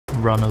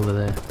run over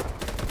there.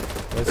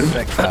 Where's the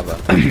sex haver?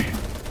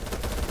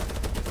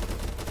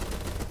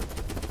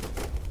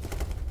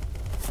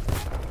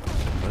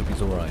 Hope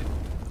he's alright.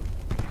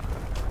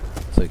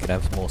 So he can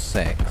have some more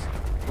sex.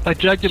 I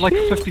dragged you like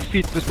 50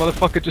 feet, this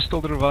motherfucker just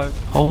stole the revive.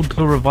 Hold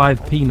the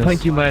revived penis.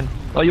 Thank you, man.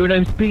 Oh, your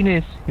name's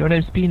Penis. Your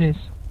name's Penis.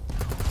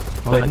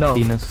 Oh, Wait, no.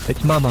 penis.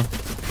 It's Mama.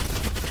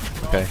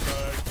 Okay.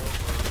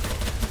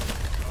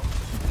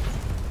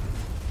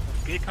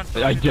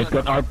 I just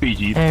got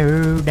RPG.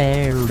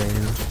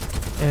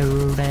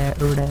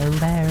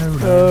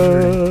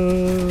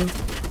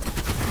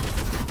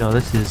 No,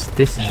 this is,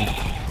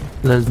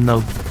 there's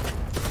no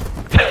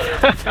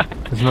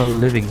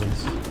living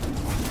this.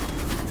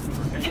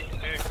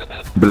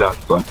 Блядь,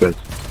 опять.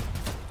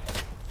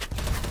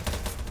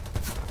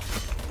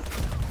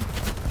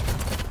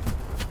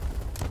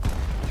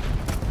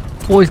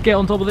 Boys, get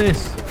on top of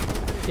this.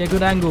 Get a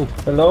good angle.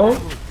 Hello?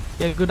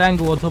 Get a good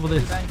angle on top of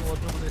this.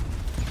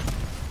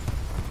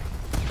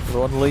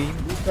 Everyone lean.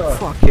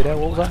 Fucking hell,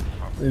 what was that?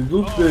 I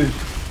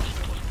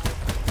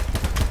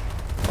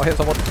hit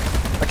someone.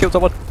 I killed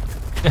someone.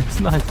 It's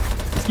nice.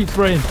 Just keep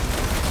spraying.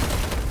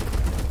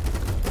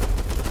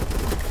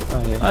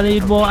 Oh, yeah. I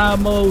need more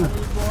ammo.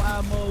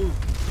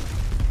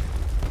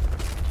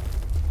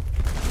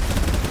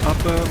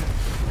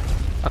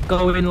 I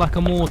go in like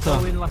a mortar.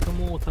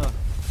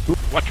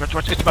 Watch,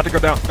 it's about to go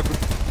down.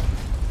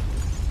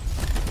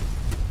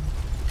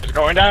 It's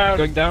going down.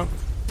 Going down.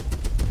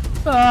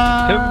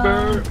 Ah,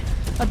 Timber.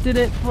 I did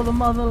it for the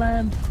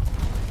motherland.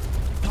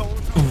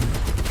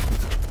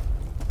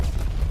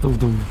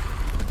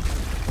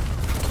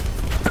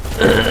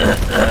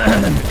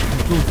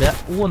 They're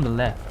all on the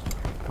left,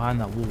 behind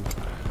that wall.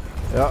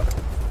 Yeah.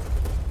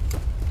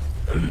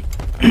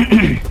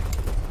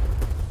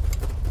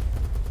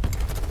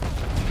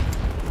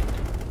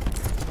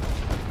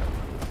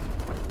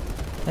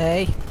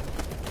 Hey.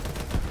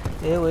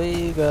 Here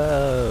we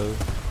go.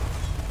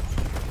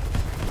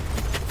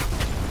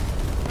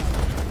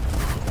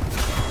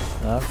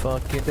 I'm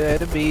fucking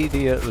dead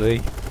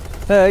immediately.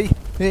 Hey,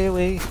 here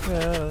we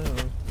go.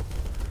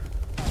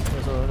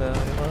 That's all I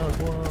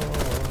want.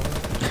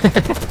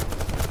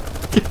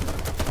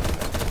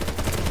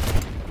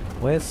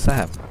 Where's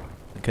Sam?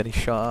 Can he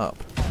shut up?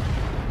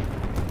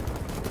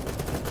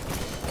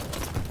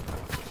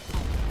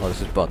 Oh,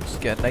 this is Buns.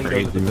 Get a nade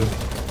over the building.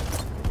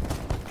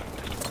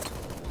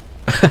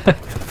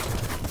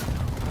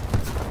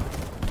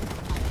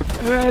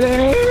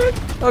 Ready?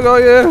 I got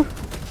you!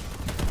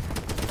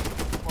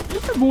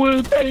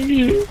 Well, thank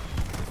you.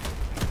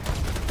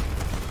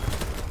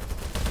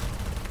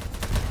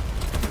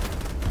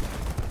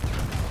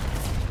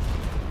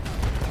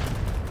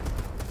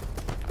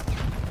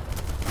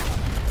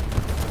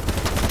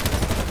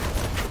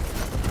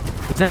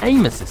 Is there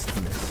aim assist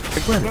in this?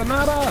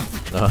 Granada!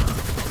 No.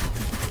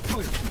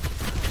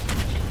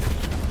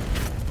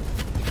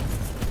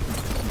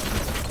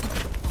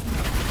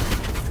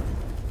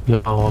 Yo,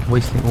 I'm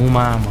wasting all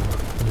my ammo.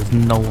 There's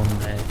no one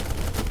there.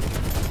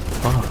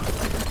 Fuck.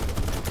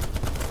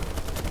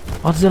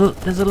 Oh,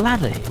 there's a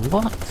ladder here.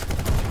 What?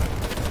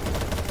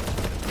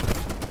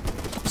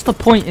 What's the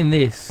point in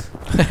this?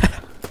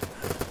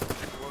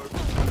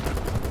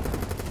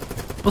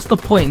 What's the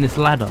point in this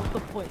ladder?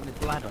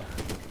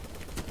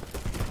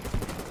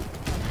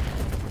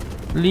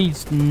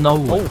 Leads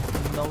nowhere.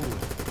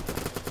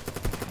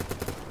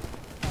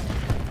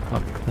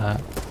 Fuck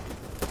that.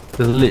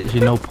 There's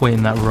literally no point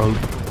in that road.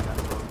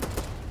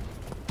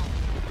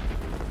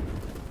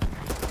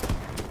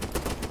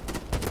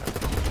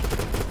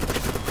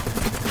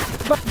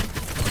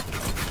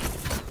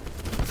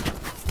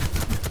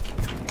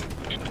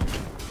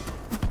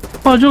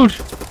 Oh, George!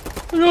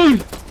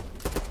 George!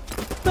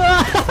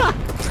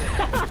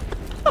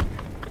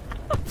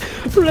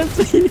 Let's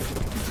see.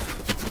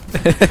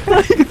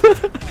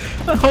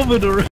 I hovered around.